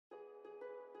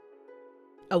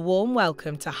A warm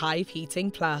welcome to Hive Heating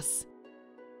Plus.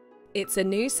 It's a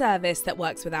new service that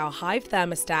works with our Hive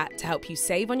thermostat to help you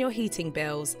save on your heating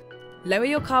bills, lower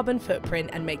your carbon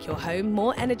footprint and make your home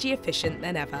more energy efficient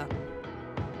than ever.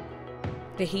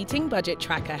 The Heating Budget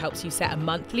Tracker helps you set a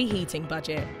monthly heating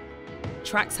budget,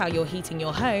 tracks how you're heating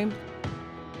your home,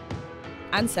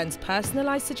 and sends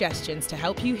personalised suggestions to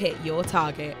help you hit your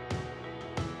target.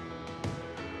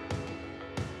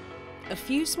 A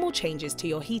few small changes to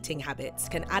your heating habits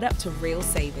can add up to real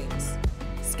savings.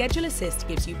 Schedule Assist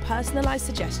gives you personalised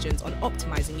suggestions on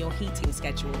optimising your heating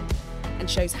schedule and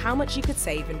shows how much you could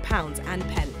save in pounds and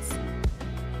pence.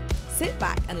 Sit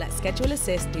back and let Schedule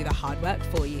Assist do the hard work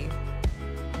for you.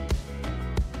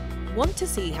 Want to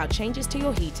see how changes to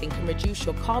your heating can reduce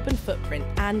your carbon footprint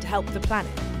and help the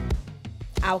planet?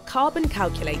 Our carbon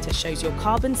calculator shows your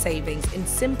carbon savings in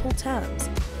simple terms,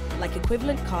 like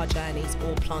equivalent car journeys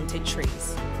or planted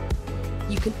trees.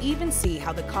 You can even see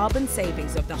how the carbon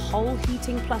savings of the whole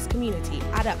Heating Plus community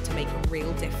add up to make a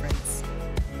real difference.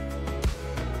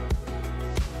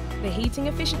 The Heating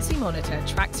Efficiency Monitor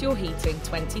tracks your heating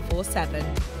 24/7.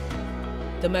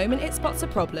 The moment it spots a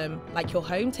problem, like your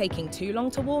home taking too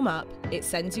long to warm up, it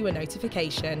sends you a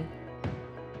notification.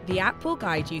 The app will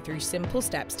guide you through simple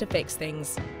steps to fix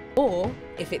things. Or,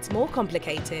 if it's more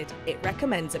complicated, it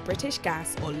recommends a British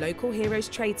Gas or local Heroes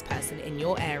tradesperson in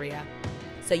your area,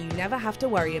 so you never have to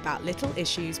worry about little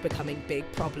issues becoming big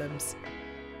problems.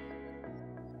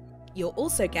 You'll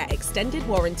also get extended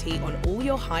warranty on all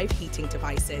your Hive heating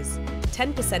devices,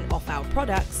 10% off our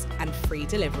products and free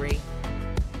delivery.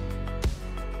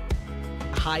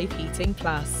 Hive Heating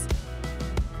Plus.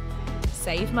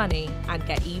 Save money and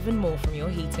get even more from your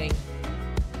heating.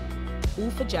 All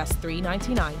for just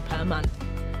 $3.99 per month.